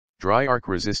Dry arc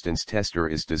resistance tester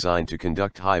is designed to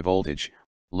conduct high voltage,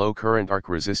 low current arc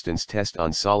resistance test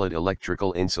on solid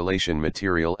electrical insulation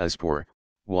material as per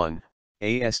 1.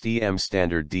 ASTM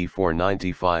standard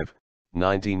D495,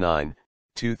 99,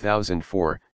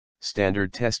 2004,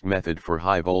 standard test method for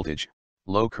high voltage,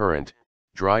 low current,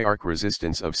 dry arc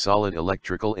resistance of solid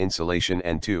electrical insulation,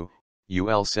 and 2.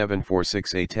 UL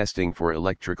 746A testing for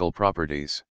electrical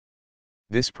properties.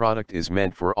 This product is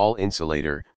meant for all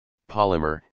insulator,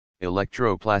 polymer,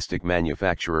 electroplastic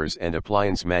manufacturers and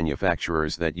appliance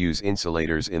manufacturers that use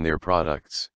insulators in their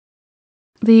products.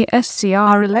 The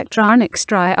SCR Electronics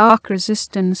Dry Arc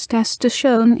Resistance Tester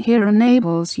shown here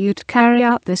enables you to carry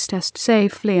out this test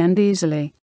safely and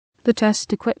easily. The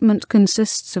test equipment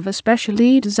consists of a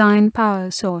specially designed power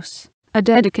source, a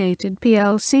dedicated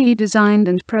PLC designed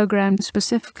and programmed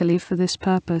specifically for this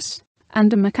purpose,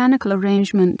 and a mechanical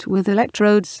arrangement with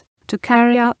electrodes to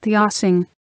carry out the arsing.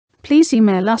 Please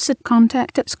email us at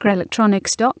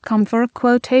contact@screlectronics.com for a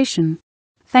quotation.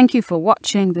 Thank you for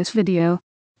watching this video.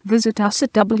 Visit us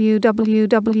at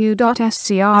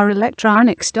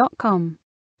www.screlectronics.com.